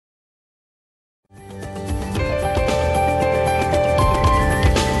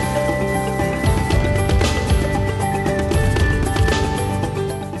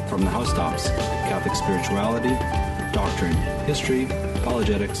history,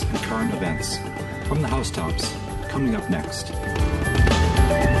 apologetics, and current events. From the housetops, coming up next.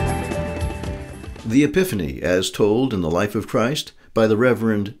 The Epiphany, as told in the life of Christ by the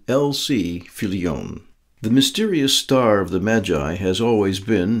Reverend L.C. Filion. The mysterious star of the Magi has always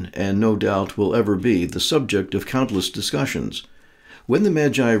been, and no doubt will ever be, the subject of countless discussions. When the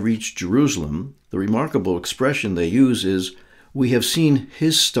Magi reach Jerusalem, the remarkable expression they use is, "We have seen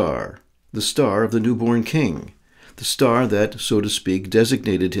his star," the star of the newborn king, the star that, so to speak,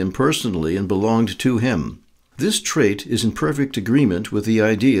 designated him personally and belonged to him. This trait is in perfect agreement with the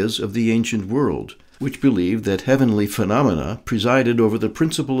ideas of the ancient world, which believed that heavenly phenomena presided over the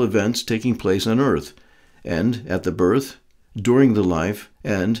principal events taking place on earth, and at the birth, during the life,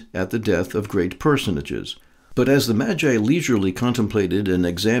 and at the death of great personages. But as the Magi leisurely contemplated and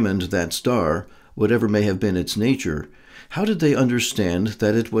examined that star, whatever may have been its nature, how did they understand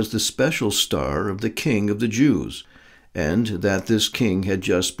that it was the special star of the King of the Jews, and that this king had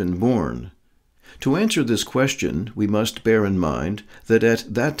just been born? To answer this question, we must bear in mind that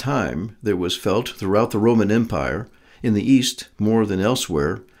at that time there was felt throughout the Roman Empire, in the East more than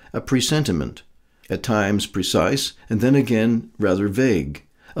elsewhere, a presentiment, at times precise, and then again rather vague,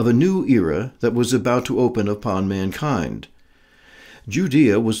 of a new era that was about to open upon mankind.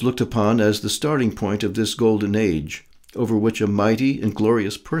 Judea was looked upon as the starting point of this golden age, over which a mighty and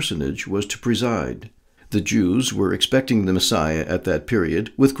glorious personage was to preside. The Jews were expecting the Messiah at that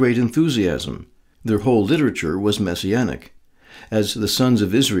period with great enthusiasm. Their whole literature was messianic. As the sons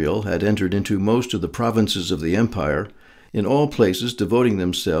of Israel had entered into most of the provinces of the empire, in all places devoting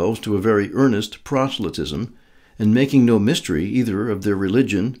themselves to a very earnest proselytism, and making no mystery either of their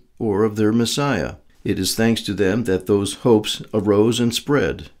religion or of their Messiah. It is thanks to them that those hopes arose and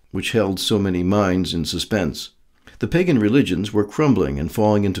spread, which held so many minds in suspense. The pagan religions were crumbling and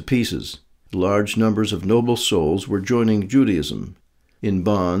falling into pieces. Large numbers of noble souls were joining Judaism, in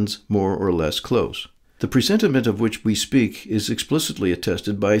bonds more or less close. The presentiment of which we speak is explicitly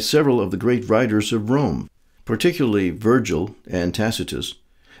attested by several of the great writers of Rome, particularly Virgil and Tacitus,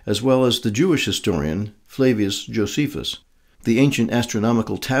 as well as the Jewish historian Flavius Josephus. The ancient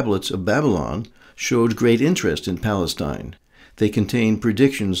astronomical tablets of Babylon showed great interest in Palestine. They contain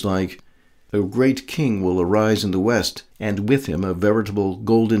predictions like, "A great king will arise in the west, and with him a veritable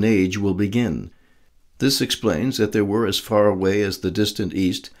golden age will begin." This explains that there were, as far away as the distant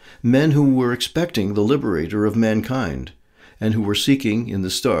East, men who were expecting the liberator of mankind, and who were seeking in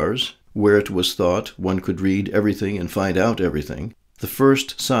the stars, where it was thought one could read everything and find out everything, the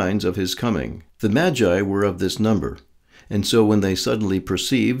first signs of his coming. The Magi were of this number, and so when they suddenly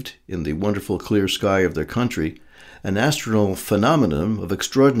perceived, in the wonderful clear sky of their country, an astral phenomenon of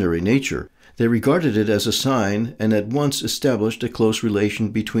extraordinary nature, they regarded it as a sign and at once established a close relation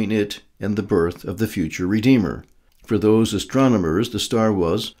between it and the birth of the future Redeemer. For those astronomers, the star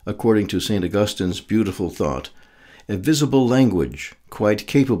was, according to St. Augustine's beautiful thought, a visible language, quite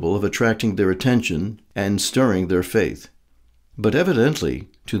capable of attracting their attention and stirring their faith. But evidently,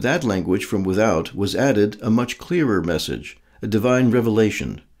 to that language from without was added a much clearer message, a divine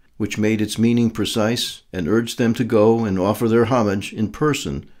revelation, which made its meaning precise and urged them to go and offer their homage in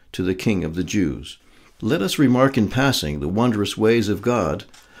person to the King of the Jews. Let us remark in passing the wondrous ways of God,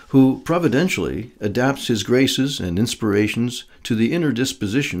 who providentially adapts his graces and inspirations to the inner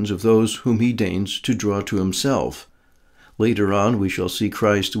dispositions of those whom he deigns to draw to himself. Later on we shall see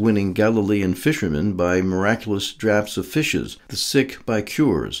Christ winning Galilean fishermen by miraculous draughts of fishes, the sick by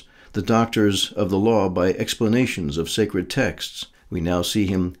cures, the doctors of the law by explanations of sacred texts. We now see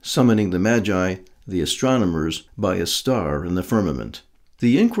him summoning the Magi, the astronomers, by a star in the firmament.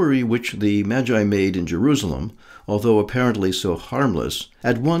 The inquiry which the Magi made in Jerusalem, although apparently so harmless,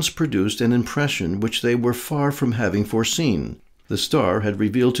 at once produced an impression which they were far from having foreseen. The star had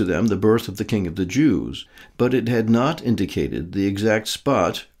revealed to them the birth of the King of the Jews, but it had not indicated the exact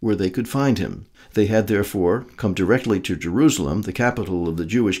spot where they could find him. They had therefore come directly to Jerusalem, the capital of the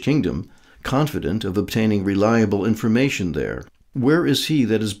Jewish kingdom, confident of obtaining reliable information there. "Where is he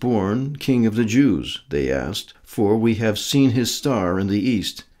that is born King of the Jews?" they asked, "for we have seen his star in the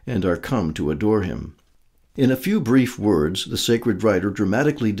east, and are come to adore him." In a few brief words, the sacred writer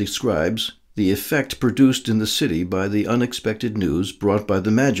dramatically describes the effect produced in the city by the unexpected news brought by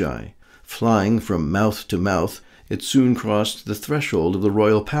the Magi. Flying from mouth to mouth, it soon crossed the threshold of the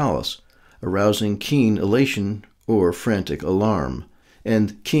royal palace, arousing keen elation or frantic alarm.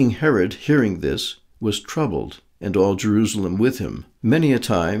 And King Herod, hearing this, was troubled, and all Jerusalem with him. Many a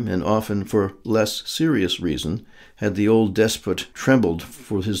time, and often for less serious reason, had the old despot trembled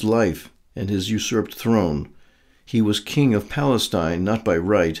for his life and his usurped throne. He was king of Palestine not by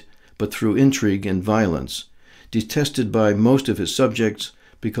right, but through intrigue and violence, detested by most of his subjects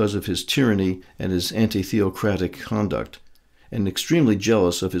because of his tyranny and his anti-theocratic conduct, and extremely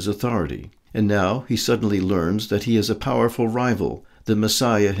jealous of his authority. And now he suddenly learns that he has a powerful rival, the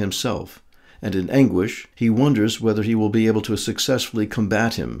Messiah himself, and in anguish he wonders whether he will be able to successfully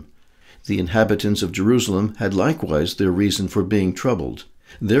combat him. The inhabitants of Jerusalem had likewise their reason for being troubled.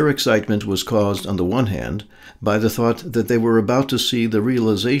 Their excitement was caused, on the one hand, by the thought that they were about to see the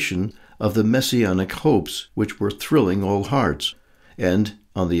realization of the messianic hopes which were thrilling all hearts, and,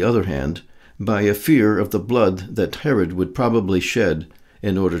 on the other hand, by a fear of the blood that Herod would probably shed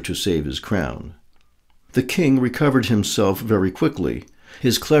in order to save his crown. The king recovered himself very quickly.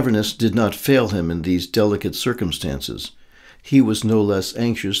 His cleverness did not fail him in these delicate circumstances. He was no less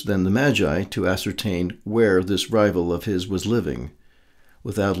anxious than the Magi to ascertain where this rival of his was living.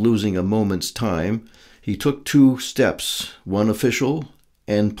 Without losing a moment's time, he took 2 steps, one official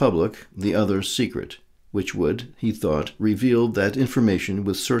and public, the other secret, which would, he thought, reveal that information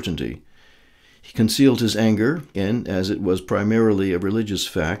with certainty. He concealed his anger, and, as it was primarily a religious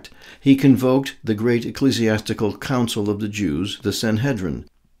fact, he convoked the great ecclesiastical council of the Jews, the Sanhedrin,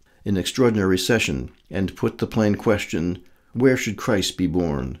 in extraordinary session, and put the plain question, where should Christ be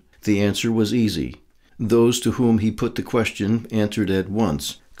born? The answer was easy. Those to whom he put the question answered at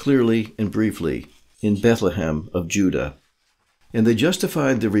once, clearly and briefly, in Bethlehem of Judah. And they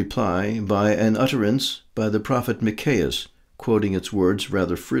justified the reply by an utterance by the prophet Micaiah, quoting its words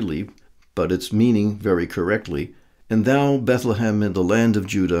rather freely, but its meaning very correctly. And thou, Bethlehem, in the land of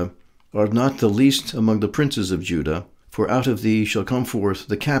Judah, art not the least among the princes of Judah, for out of thee shall come forth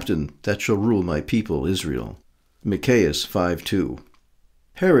the captain that shall rule my people Israel. Micaiah 5:2.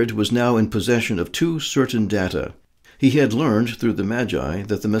 Herod was now in possession of 2 certain data. He had learned through the Magi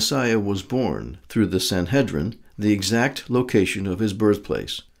that the Messiah was born, through the Sanhedrin, the exact location of his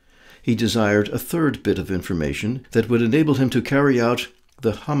birthplace. He desired a 3rd bit of information that would enable him to carry out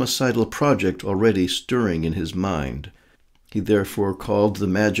the homicidal project already stirring in his mind. He therefore called the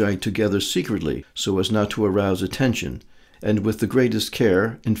Magi together secretly so as not to arouse attention, and with the greatest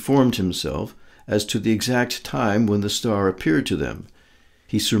care informed himself as to the exact time when the star appeared to them.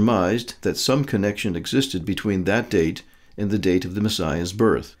 He surmised that some connection existed between that date and the date of the Messiah's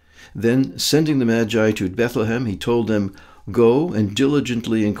birth. Then, sending the Magi to Bethlehem, he told them, Go and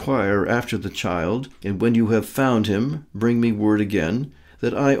diligently inquire after the child, and when you have found him, bring me word again,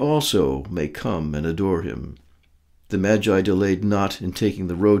 that I also may come and adore him. The Magi delayed not in taking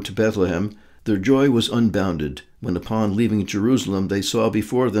the road to Bethlehem. Their joy was unbounded when upon leaving Jerusalem they saw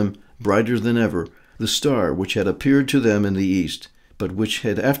before them, brighter than ever, the star which had appeared to them in the east, but which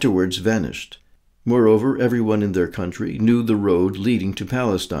had afterwards vanished. Moreover, everyone in their country knew the road leading to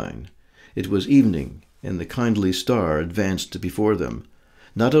Palestine. It was evening, and the kindly star advanced before them,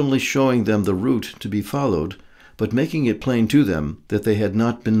 not only showing them the route to be followed, but making it plain to them that they had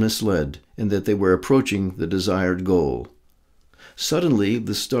not been misled, and that they were approaching the desired goal. Suddenly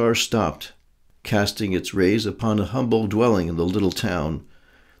the star stopped, casting its rays upon a humble dwelling in the little town,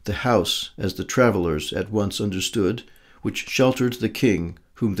 the house, as the travelers at once understood, which sheltered the king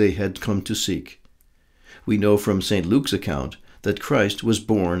whom they had come to seek. We know from St. Luke's account that Christ was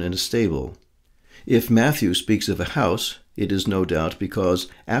born in a stable. If Matthew speaks of a house, it is no doubt because,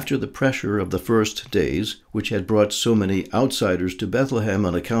 after the pressure of the first days, which had brought so many outsiders to Bethlehem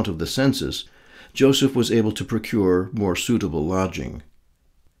on account of the census, Joseph was able to procure more suitable lodging.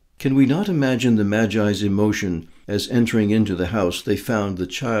 Can we not imagine the Magi's emotion as entering into the house they found the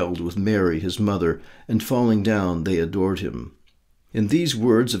child with Mary his mother, and falling down they adored him? In these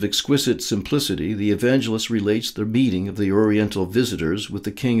words of exquisite simplicity, the evangelist relates the meeting of the Oriental visitors with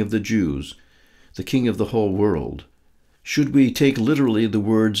the King of the Jews, the King of the whole world. Should we take literally the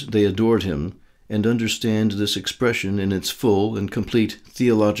words "they adored him" and understand this expression in its full and complete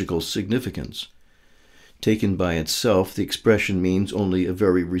theological significance? Taken by itself, the expression means only a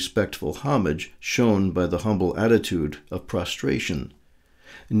very respectful homage shown by the humble attitude of prostration.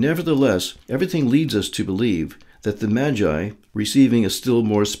 Nevertheless, everything leads us to believe that the Magi, receiving a still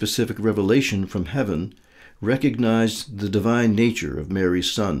more specific revelation from heaven, recognized the divine nature of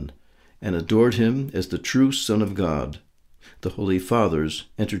Mary's Son, and adored him as the true Son of God. The Holy Fathers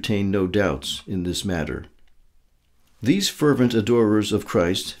entertained no doubts in this matter. These fervent adorers of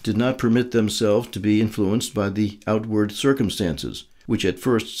Christ did not permit themselves to be influenced by the outward circumstances, which at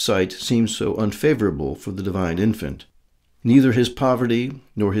first sight seem so unfavorable for the divine infant. Neither his poverty,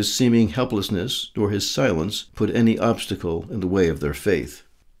 nor his seeming helplessness, nor his silence put any obstacle in the way of their faith.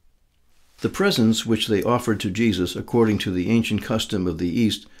 The presents which they offered to Jesus according to the ancient custom of the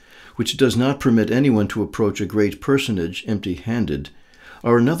East, which does not permit anyone to approach a great personage empty-handed,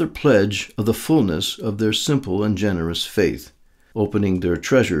 are another pledge of the fullness of their simple and generous faith. Opening their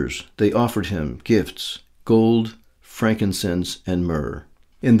treasures, they offered him gifts, gold, frankincense, and myrrh.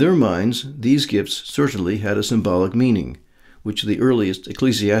 In their minds, these gifts certainly had a symbolic meaning, which the earliest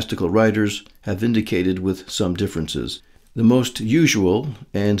ecclesiastical writers have indicated with some differences. The most usual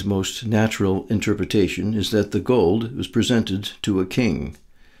and most natural interpretation is that the gold was presented to a king,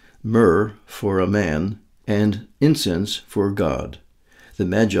 myrrh for a man, and incense for God. The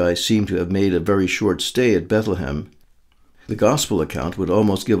Magi seem to have made a very short stay at Bethlehem. The Gospel account would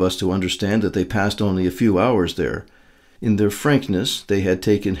almost give us to understand that they passed only a few hours there. In their frankness, they had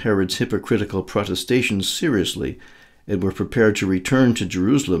taken Herod's hypocritical protestations seriously and were prepared to return to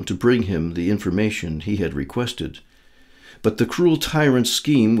Jerusalem to bring him the information he had requested. But the cruel tyrant's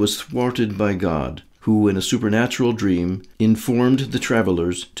scheme was thwarted by God, who in a supernatural dream informed the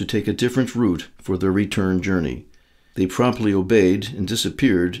travelers to take a different route for their return journey. They promptly obeyed and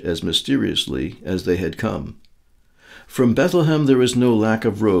disappeared as mysteriously as they had come. From Bethlehem there is no lack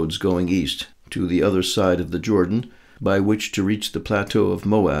of roads going east to the other side of the Jordan, by which to reach the plateau of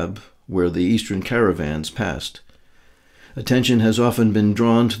Moab, where the eastern caravans passed. Attention has often been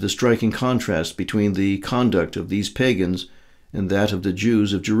drawn to the striking contrast between the conduct of these pagans and that of the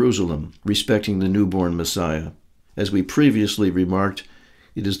Jews of Jerusalem respecting the newborn Messiah. As we previously remarked,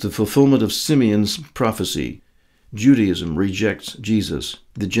 it is the fulfillment of Simeon's prophecy. Judaism rejects Jesus.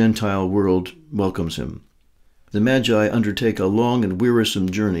 The Gentile world welcomes him. The Magi undertake a long and wearisome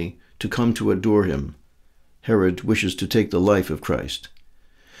journey to come to adore him. Herod wishes to take the life of Christ.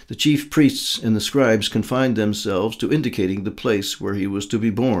 The chief priests and the scribes confined themselves to indicating the place where he was to be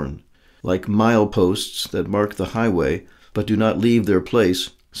born. Like mileposts that mark the highway, but do not leave their place,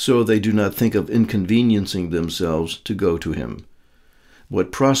 so they do not think of inconveniencing themselves to go to him.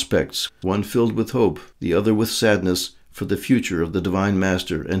 What prospects, one filled with hope, the other with sadness, for the future of the divine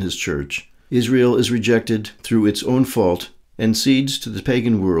Master and his church. Israel is rejected through its own fault and cedes to the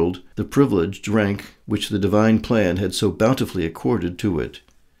pagan world the privileged rank which the divine plan had so bountifully accorded to it.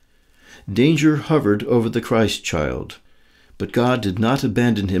 Danger hovered over the Christ child, but God did not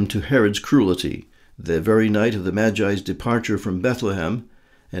abandon him to Herod's cruelty. The very night of the Magi's departure from Bethlehem,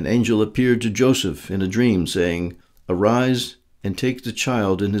 an angel appeared to Joseph in a dream, saying, "Arise and take the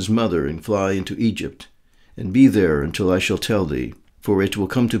child and his mother and fly into Egypt, and be there until I shall tell thee, for it will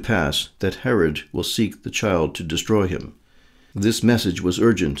come to pass that Herod will seek the child to destroy him." This message was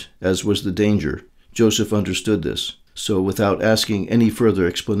urgent, as was the danger. Joseph understood this, so without asking any further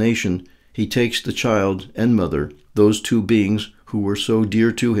explanation, he takes the child and mother, those two beings who were so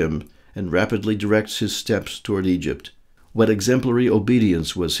dear to him, and rapidly directs his steps toward Egypt. What exemplary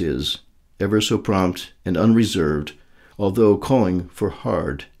obedience was his, ever so prompt and unreserved, although calling for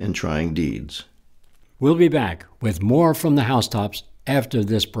hard and trying deeds. We'll be back with more from the Housetops after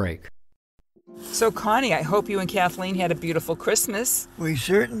this break. So, Connie, I hope you and Kathleen had a beautiful Christmas. We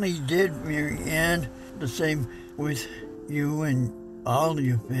certainly did, Mary Ann. The same with you and all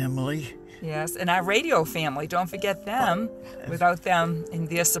your family. Yes, and our radio family. Don't forget them. Without them and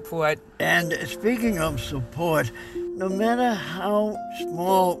their support. And speaking of support, no matter how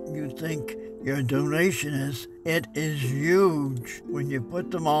small you think your donation is, it is huge when you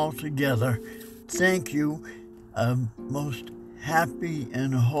put them all together. Thank you. A most happy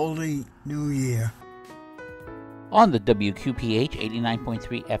and holy New Year. On the WQPH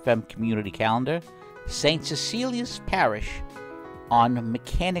 89.3 FM community calendar, St. Cecilia's Parish on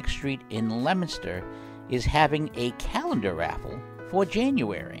Mechanic Street in Leominster is having a calendar raffle for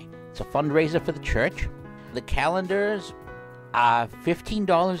January. It's a fundraiser for the church. The calendars are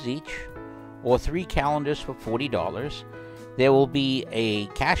 $15 each, or 3 calendars for $40. There will be a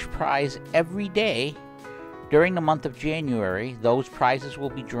cash prize every day during the month of January. Those prizes will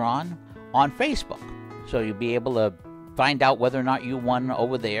be drawn on Facebook. So you'll be able to find out whether or not you won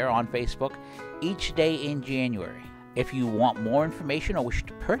over there on Facebook each day in January. If you want more information or wish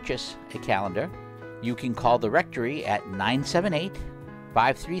to purchase a calendar, you can call the rectory at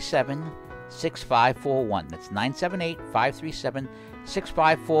 978-537-6541. That's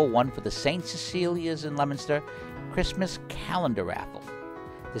 978-537-6541 for the St. Cecilia's in Leominster Christmas calendar raffle.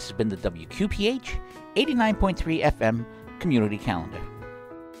 This has been the WQPH 89.3 FM community calendar.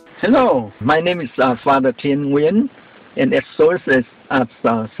 Hello, my name is Father Tien Nguyen, an exorcist at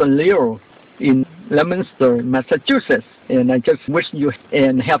St. Leo in Leominster, Massachusetts. And I just wish you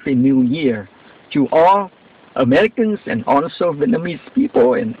a happy new year to all Americans and also Vietnamese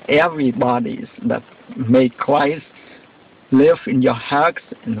people and everybody, that may Christ live in your hearts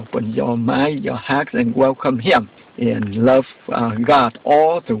and open your mind, your hearts, and welcome Him and love God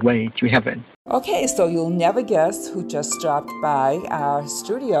all the way to heaven. Okay, so you'll never guess who just stopped by our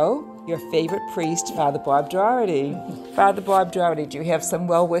studio. Your favorite priest, Father Bob Doherty. Father Bob Doherty, do you have some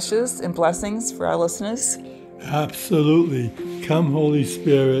well wishes and blessings for our listeners? Absolutely. Come, Holy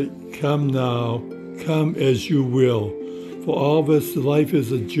Spirit, come now. Come as you will. For all of us, life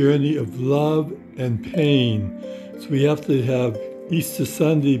is a journey of love and pain. So we have to have Easter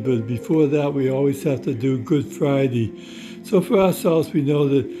Sunday, but before that, we always have to do Good Friday. So for ourselves, we know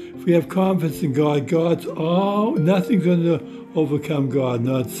that if we have confidence in God, nothing's going to overcome God,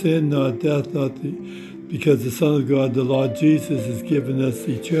 not sin, not death, because the Son of God, the Lord Jesus, has given us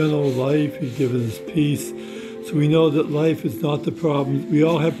eternal life. He's given us peace. So we know that life is not the problem. We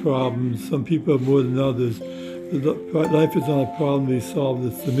all have problems. Some people have more than others. Life is not a problem to be solved.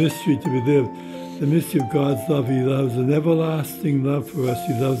 It's the mystery to be lived. The mystery of God's love. He loves an everlasting love for us.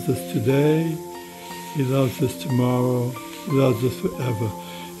 He loves us today. He loves us tomorrow. He loves us forever.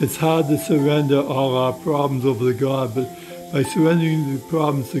 It's hard to surrender all our problems over to God, but by surrendering the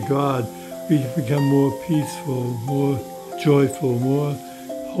problems to God, we become more peaceful, more joyful, more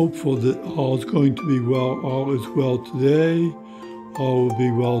hopeful that all is going to be well. All is well today, all will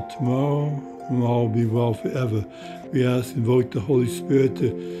be well tomorrow, and all will be well forever. We invoke the Holy Spirit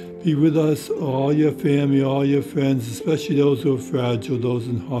to be with us, all your family, all your friends, especially those who are fragile, those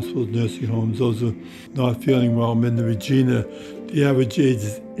in hospitals, nursing homes, those who are not feeling well. I'm in the Regina. The average age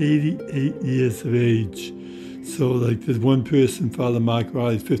is 88 years of age. So like there's one person, Father Mark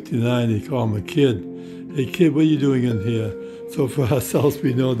Riley, 59, they call him a kid. Hey kid, what are you doing in here? So for ourselves,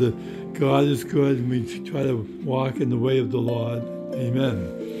 we know that God is good and we try to walk in the way of the Lord.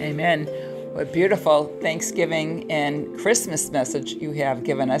 Amen. Amen. What a beautiful Thanksgiving and Christmas message you have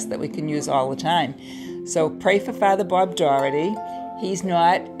given us that we can use all the time. So pray for Father Bob Doherty. He's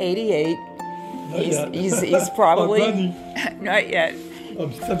not 88. He's probably not yet.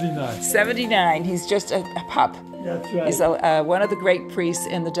 I'm 79. 79. He's just a pup. That's right. He's one of the great priests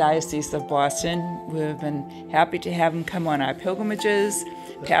in the Diocese of Boston. We've been happy to have him come on our pilgrimages.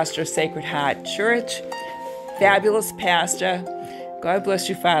 Pastor of Sacred Heart Church. Fabulous pastor. God bless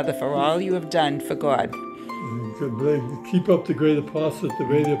you, Father, for all you have done for God. Keep up the great apostles. The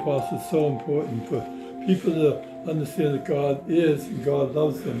great apostles is so important for people to understand that God is and God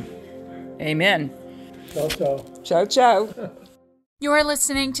loves them. Amen. Ciao, ciao. Ciao, ciao. You're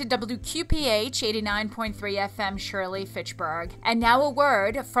listening to WQPH 89.3 FM Shirley, Fitchburg. And now a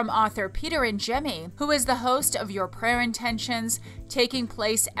word from author Peter and Jimmy, who is the host of Your Prayer Intentions, taking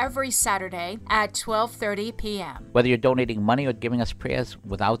place every Saturday at 12:30 p.m. Whether you're donating money or giving us prayers,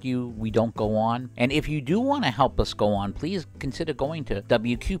 without you, we don't go on. And if you do want to help us go on, please consider going to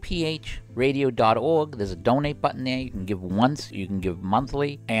WQPHradio.org. There's a donate button there. You can give once, you can give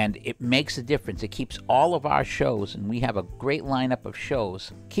monthly, and it makes a difference. It keeps all of our shows, and we have a great lineup of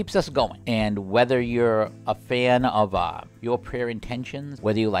shows, keeps us going. And whether you're a fan of Your Prayer Intentions,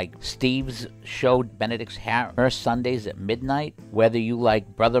 whether you like Steve's show, Benedict's Harris Sundays at midnight, whether you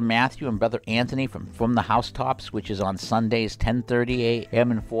like Brother Matthew and Brother Anthony from the Housetops, which is on Sundays 10:30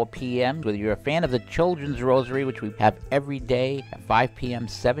 a.m. and 4 p.m., whether you're a fan of the Children's Rosary, which we have every day at 5 p.m.,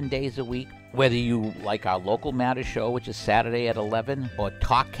 7 days a week, whether you like our Local Matters show, which is Saturday at 11, or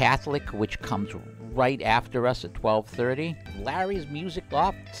Talk Catholic, which comes right after us at 12:30, Larry's Music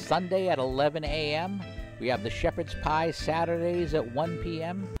Loft, Sunday at 11 a.m., we have the Shepherd's Pie Saturdays at 1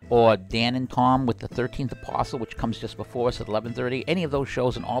 p.m., or Dan and Tom with the 13th Apostle, which comes just before us at 11:30. Any of those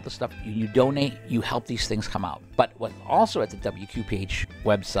shows and all the stuff you donate, you help these things come out. But what also at the WQPH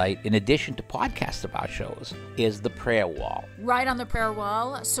website, in addition to podcasts of our shows, is the prayer wall. Right on the prayer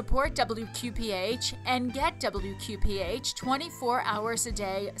wall, support WQPH and get WQPH 24 hours a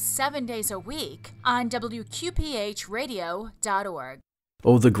day, 7 days a week on WQPHradio.org.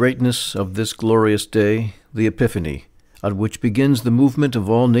 Oh, the greatness of this glorious day, the Epiphany, on which begins the movement of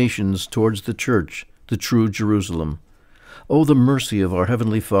all nations towards the Church, the true Jerusalem. Oh, the mercy of our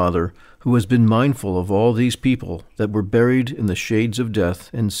Heavenly Father, who has been mindful of all these people that were buried in the shades of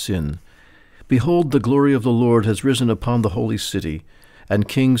death and sin. Behold, the glory of the Lord has risen upon the holy city, and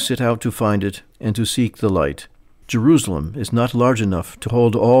kings sit out to find it and to seek the light. Jerusalem is not large enough to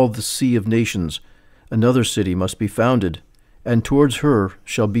hold all the sea of nations. Another city must be founded, and towards her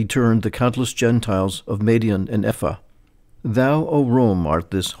shall be turned the countless Gentiles of Madian and Ephah. Thou, O Rome, art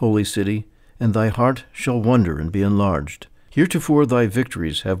this holy city, and thy heart shall wonder and be enlarged. Heretofore thy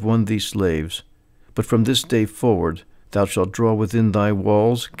victories have won thee slaves, but from this day forward thou shalt draw within thy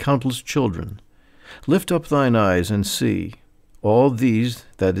walls countless children. Lift up thine eyes and see. All these,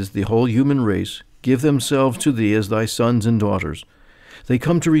 that is the whole human race, give themselves to thee as thy sons and daughters. They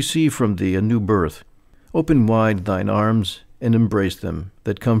come to receive from thee a new birth. Open wide thine arms, and embrace them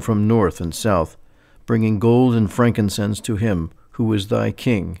that come from north and south, bringing gold and frankincense to him who is thy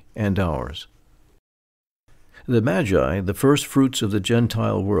King and ours. The Magi, the first fruits of the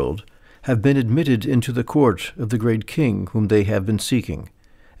Gentile world, have been admitted into the court of the great King whom they have been seeking,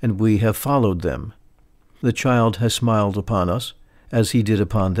 and we have followed them. The child has smiled upon us, as he did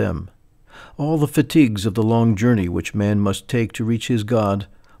upon them. All the fatigues of the long journey which man must take to reach his God,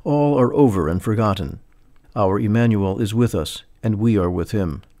 all are over and forgotten. Our Emmanuel is with us, and we are with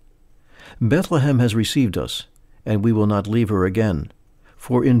him. Bethlehem has received us, and we will not leave her again.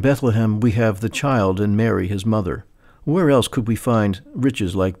 For in Bethlehem we have the child and Mary his mother. Where else could we find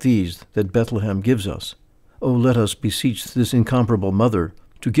riches like these that Bethlehem gives us? Oh, let us beseech this incomparable mother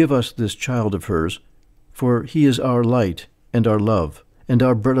to give us this child of hers, for he is our light and our love and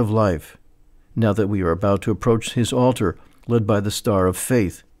our bread of life, now that we are about to approach his altar, led by the star of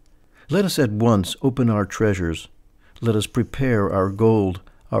faith. Let us at once open our treasures. Let us prepare our gold,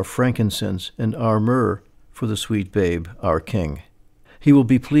 our frankincense, and our myrrh for the sweet babe, our King. He will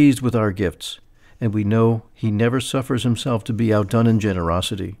be pleased with our gifts, and we know he never suffers himself to be outdone in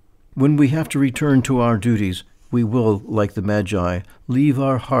generosity. When we have to return to our duties, we will, like the Magi, leave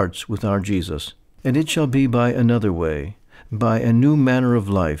our hearts with our Jesus. And it shall be by another way, by a new manner of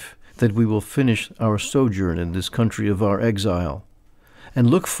life, that we will finish our sojourn in this country of our exile,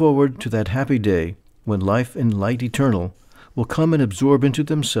 and look forward to that happy day when life and light eternal will come and absorb into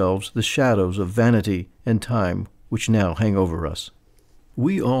themselves the shadows of vanity and time which now hang over us.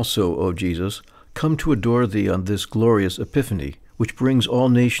 We also, O Jesus, come to adore thee on this glorious Epiphany, which brings all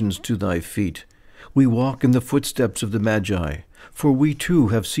nations to thy feet. We walk in the footsteps of the Magi, for we too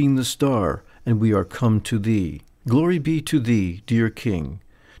have seen the star, and we are come to thee. Glory be to thee, dear King,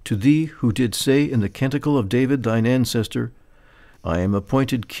 to thee who did say in the canticle of David thine ancestor, I am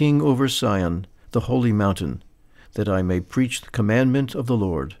appointed king over Sion, the holy mountain, that I may preach the commandment of the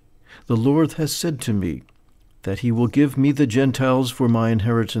Lord. The Lord has said to me, that he will give me the Gentiles for my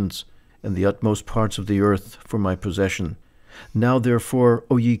inheritance, and the utmost parts of the earth for my possession. Now therefore,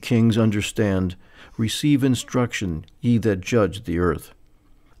 O ye kings, understand, receive instruction, ye that judge the earth.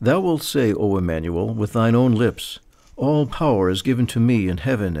 Thou wilt say, O Emmanuel, with thine own lips, all power is given to me in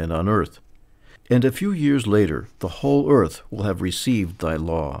heaven and on earth. And a few years later the whole earth will have received thy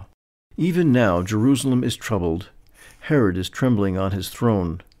law. Even now Jerusalem is troubled, Herod is trembling on his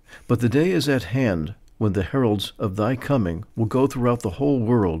throne, but the day is at hand when the heralds of thy coming will go throughout the whole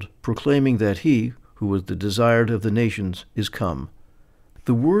world, proclaiming that he, who was the desired of the nations, is come.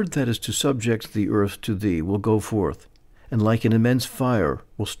 The word that is to subject the earth to thee will go forth, and like an immense fire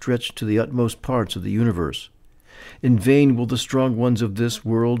will stretch to the utmost parts of the universe. In vain will the strong ones of this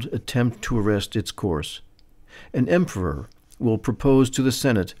world attempt to arrest its course. An emperor will propose to the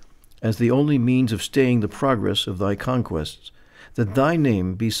Senate, as the only means of staying the progress of thy conquests, that thy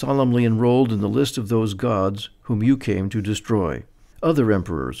name be solemnly enrolled in the list of those gods whom you came to destroy. Other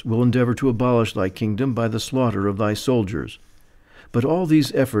emperors will endeavor to abolish thy kingdom by the slaughter of thy soldiers. But all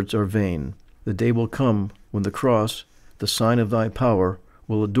these efforts are vain. The day will come when the cross, the sign of thy power,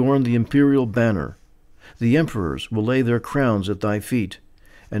 will adorn the imperial banner. The emperors will lay their crowns at thy feet,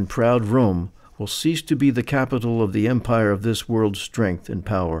 and proud Rome will cease to be the capital of the empire of this world's strength and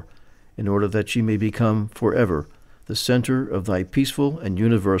power, in order that she may become forever the center of thy peaceful and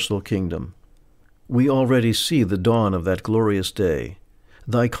universal kingdom. We already see the dawn of that glorious day.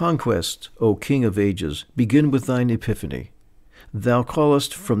 Thy conquests, O King of ages, begin with thine Epiphany. Thou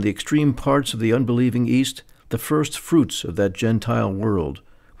callest from the extreme parts of the unbelieving East the first fruits of that Gentile world,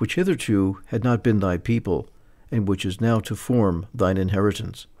 which hitherto had not been thy people, and which is now to form thine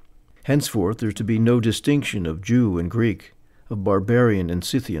inheritance. Henceforth there is to be no distinction of Jew and Greek, of barbarian and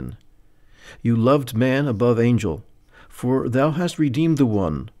Scythian. You loved man above angel, for thou hast redeemed the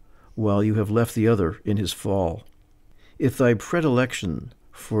one, while you have left the other in his fall. If thy predilection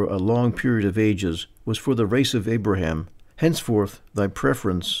for a long period of ages was for the race of Abraham, henceforth thy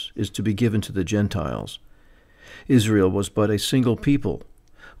preference is to be given to the Gentiles. Israel was but a single people.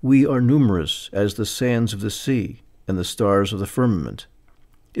 We are numerous as the sands of the sea and the stars of the firmament.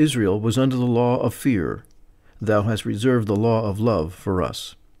 Israel was under the law of fear. Thou hast reserved the law of love for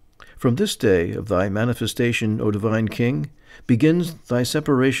us. From this day of thy manifestation, O divine King, begins thy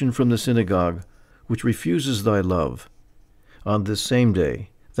separation from the synagogue, which refuses thy love. On this same day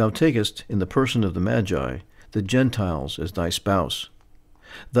thou takest, in the person of the Magi, the Gentiles as thy spouse.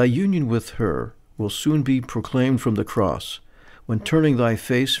 Thy union with her will soon be proclaimed from the cross, when, turning thy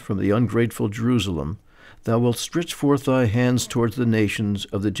face from the ungrateful Jerusalem, thou wilt stretch forth thy hands towards the nations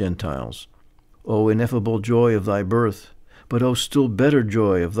of the Gentiles. O ineffable joy of thy birth, but O still better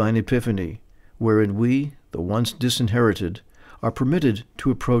joy of thine Epiphany, wherein we, the once disinherited, are permitted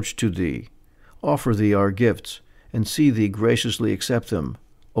to approach to thee, offer thee our gifts, and see thee graciously accept them,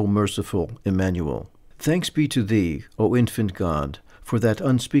 O merciful Emmanuel. Thanks be to thee, O infant God, for that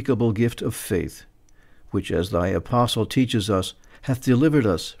unspeakable gift of faith, which, as thy apostle teaches us, hath delivered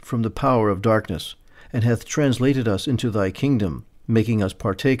us from the power of darkness, and hath translated us into thy kingdom, making us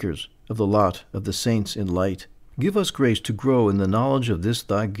partakers of the lot of the saints in light. Give us grace to grow in the knowledge of this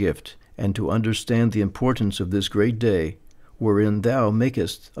thy gift, and to understand the importance of this great day, wherein thou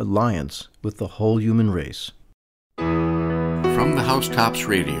makest alliance with the whole human race. From the Housetops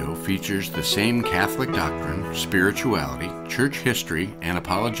Radio features the same Catholic doctrine, spirituality, church history, and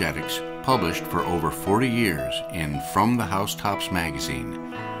apologetics published for over 40 years in From the Housetops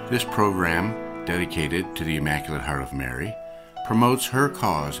magazine. This program, dedicated to the Immaculate Heart of Mary, promotes her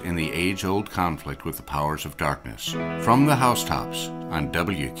cause in the age-old conflict with the powers of darkness. From the Housetops on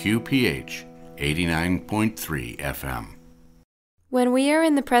WQPH 89.3 FM. When we are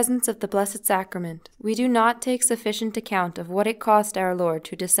in the presence of the Blessed Sacrament, we do not take sufficient account of what it cost our Lord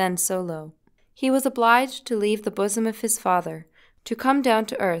to descend so low. He was obliged to leave the bosom of his Father, to come down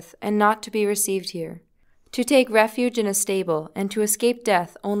to earth and not to be received here, to take refuge in a stable and to escape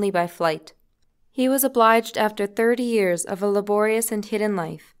death only by flight. He was obliged after 30 years of a laborious and hidden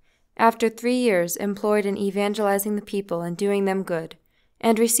life, after 3 years employed in evangelizing the people and doing them good,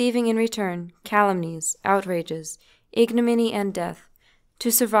 and receiving in return calumnies, outrages, ignominy, and death, to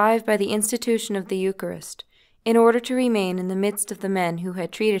survive by the institution of the Eucharist, in order to remain in the midst of the men who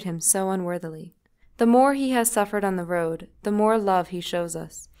had treated him so unworthily. The more he has suffered on the road, the more love he shows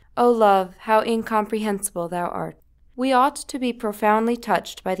us. O love, how incomprehensible thou art! We ought to be profoundly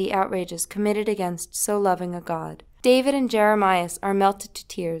touched by the outrages committed against so loving a God. David and Jeremiah are melted to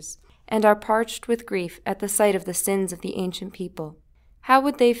tears, and are parched with grief at the sight of the sins of the ancient people. How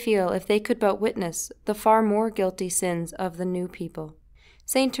would they feel if they could but witness the far more guilty sins of the new people?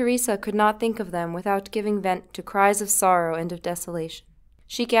 Saint Teresa could not think of them without giving vent to cries of sorrow and of desolation.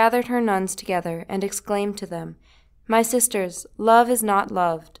 She gathered her nuns together and exclaimed to them, "My sisters, love is not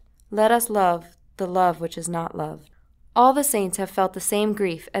loved. Let us love the love which is not loved." All the saints have felt the same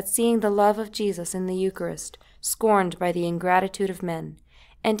grief at seeing the love of Jesus in the Eucharist scorned by the ingratitude of men,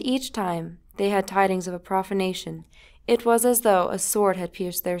 and each time they had tidings of a profanation, it was as though a sword had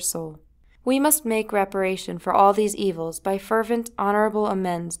pierced their soul. We must make reparation for all these evils by fervent, honorable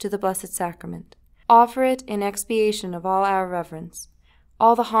amends to the Blessed Sacrament. Offer it in expiation of all our reverence,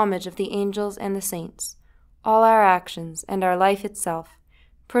 all the homage of the angels and the saints, all our actions and our life itself.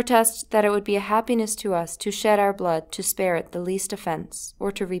 Protest that it would be a happiness to us to shed our blood to spare it the least offense,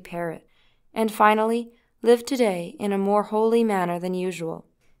 or to repair it. And finally, live today in a more holy manner than usual.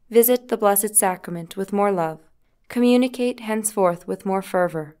 Visit the Blessed Sacrament with more love. Communicate henceforth with more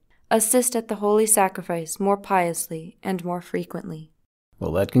fervor. Assist at the Holy Sacrifice more piously and more frequently.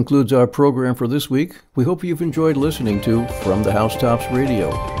 Well, that concludes our program for this week. We hope you've enjoyed listening to From the Housetops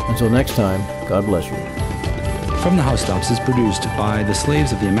Radio. Until next time, God bless you. From the Housetops is produced by the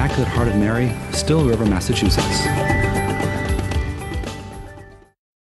Slaves of the Immaculate Heart of Mary, Still River, Massachusetts.